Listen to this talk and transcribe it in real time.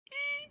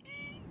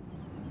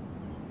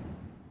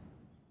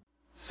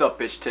Sup,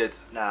 bitch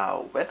tits.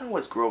 Now, when I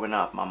was growing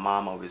up, my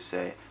mom always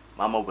said,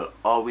 Mama will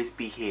always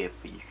be here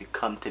for you. You could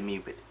come to me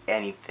with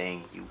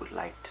anything you would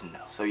like to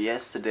know. So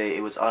yesterday,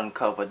 it was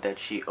uncovered that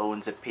she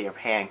owns a pair of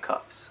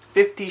handcuffs.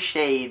 50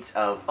 shades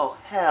of, oh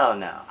hell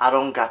no. I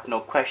don't got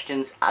no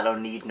questions, I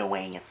don't need no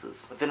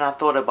answers. But then I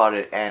thought about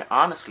it, and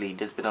honestly,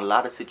 there's been a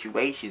lot of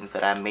situations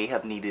that I may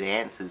have needed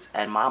answers,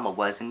 and Mama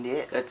wasn't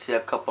there. Let's say a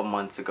couple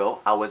months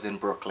ago, I was in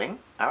Brooklyn.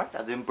 Alright,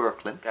 I was in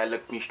Brooklyn. This guy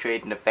looked me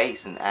straight in the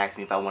face and asked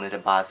me if I wanted to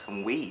buy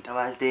some weed. Now,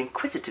 as the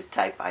inquisitive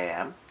type I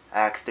am,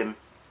 I asked him,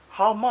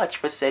 how much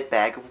for said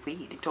bag of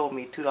weed? He told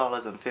me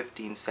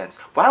 $2.15.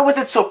 Why was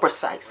it so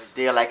precise? Was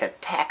there like a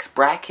tax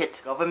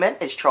bracket?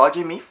 Government is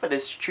charging me for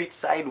this street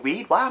side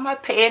weed? Why am I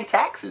paying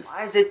taxes?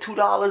 Why is it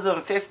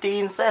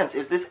 $2.15?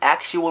 Is this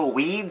actual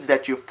weeds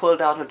that you've pulled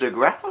out of the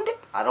ground?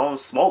 I don't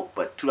smoke,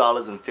 but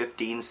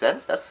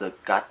 $2.15? That's a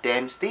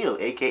goddamn steal.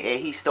 AKA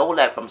he stole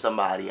that from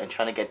somebody and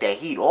trying to get that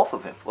heat off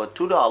of him for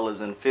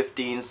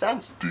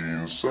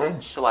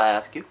 $2.15. So I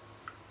ask you,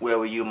 where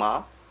were you,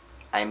 Mom?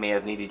 I may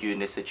have needed you in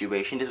this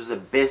situation. This was a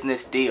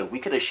business deal. We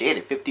could have shared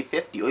it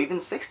 50-50 or even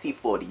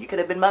 60-40. You could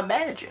have been my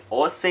manager.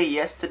 Or say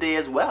yesterday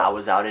as well. I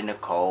was out in the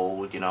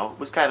cold, you know. It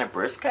was kind of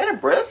brisk.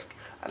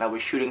 And I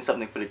was shooting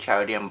something for the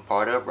charity I'm a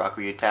part of,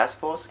 Rocky Task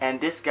Force.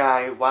 And this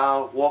guy,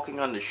 while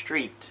walking on the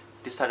street,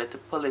 decided to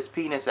pull his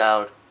penis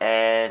out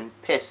and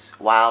piss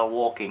while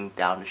walking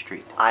down the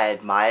street. I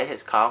admire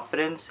his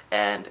confidence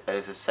and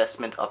his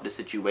assessment of the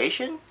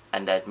situation,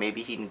 and that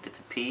maybe he needed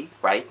to pee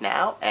right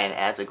now, and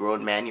as a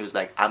grown man he was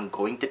like, I'm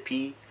going to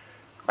pee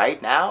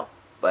right now,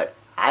 but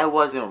I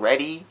wasn't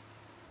ready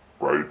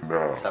right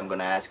now. So I'm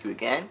gonna ask you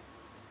again,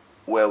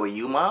 where were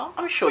you, Mom?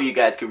 I'm sure you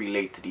guys can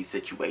relate to these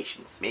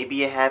situations. Maybe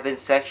you're having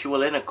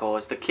sexual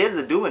intercourse. The kids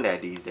are doing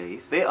that these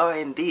days. They are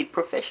indeed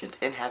proficient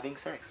in having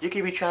sex. You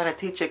could be trying to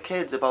teach your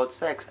kids about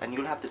sex and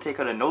you'll have to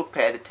take out a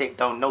notepad to take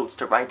down notes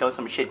to write down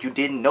some shit you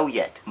didn't know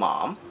yet.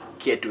 Mom,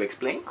 care to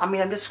explain? I mean,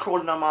 I'm just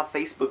scrolling on my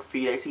Facebook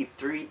feed. I see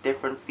 3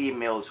 different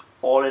females,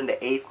 all in the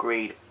 8th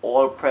grade,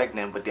 all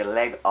pregnant with their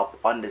leg up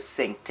on the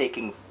sink,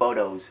 taking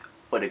photos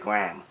for the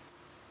gram.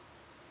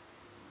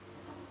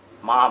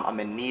 Mom, I'm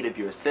in need of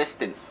your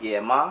assistance. Yeah,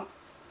 Mom?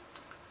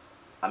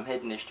 I'm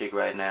hitting this chick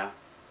right now.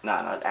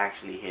 Nah, not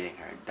actually hitting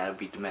her. That would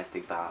be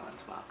domestic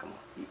violence, Mom. Come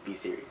on. Be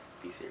serious.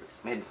 Be serious.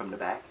 I'm hitting from the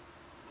back.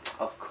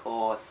 Of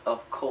course,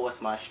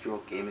 my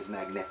stroke game is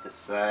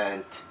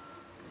magnificent.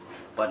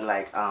 But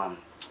like, I'm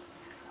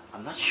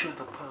not sure if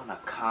I put on a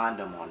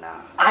condom or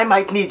not. I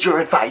might need your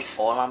advice.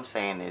 All I'm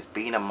saying is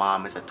being a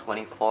mom is a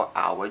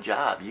 24-hour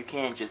job. You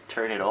can't just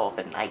turn it off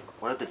at night.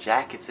 What if the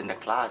jackets in the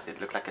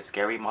closet look like a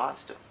scary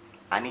monster?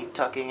 I need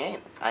tucking in.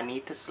 I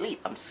need to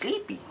sleep. I'm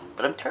sleepy,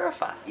 but I'm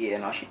terrified. Yeah,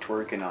 now she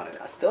twerking on it.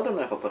 I still don't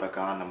know if I put a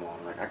condom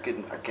on. Like I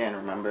can't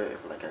remember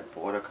if like I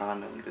bought a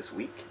condom this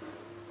week.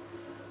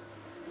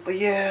 But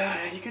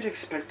yeah, you could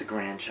expect a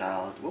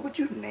grandchild. What would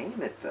you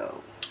name it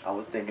though? I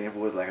was thinking if it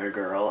was like a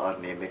girl, I'd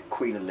name it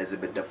Queen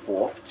Elizabeth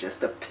IV, just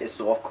to piss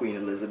off Queen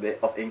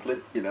Elizabeth of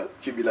England. You know,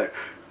 she'd be like,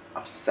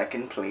 I'm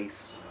 2nd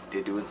place.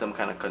 They're doing some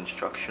kind of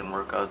construction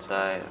work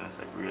outside, and it's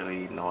like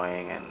really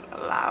annoying and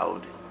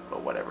loud,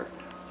 but whatever.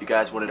 You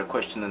guys wanted a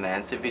question and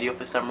answer video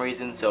for some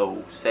reason,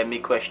 so send me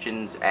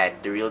questions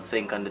at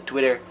TheRealSync on the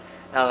Twitter,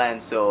 and I'll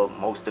answer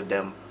most of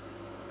them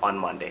on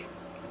Monday.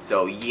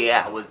 So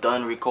yeah, I was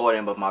done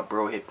recording, but my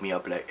bro hit me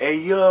up like, hey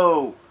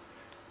yo,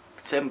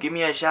 Sam, give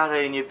me a shout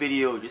out in your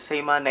video, just say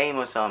my name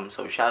or something.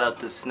 So shout out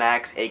to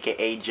Snacks,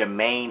 aka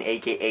Jermaine,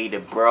 aka the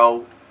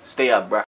bro. Stay up, bro.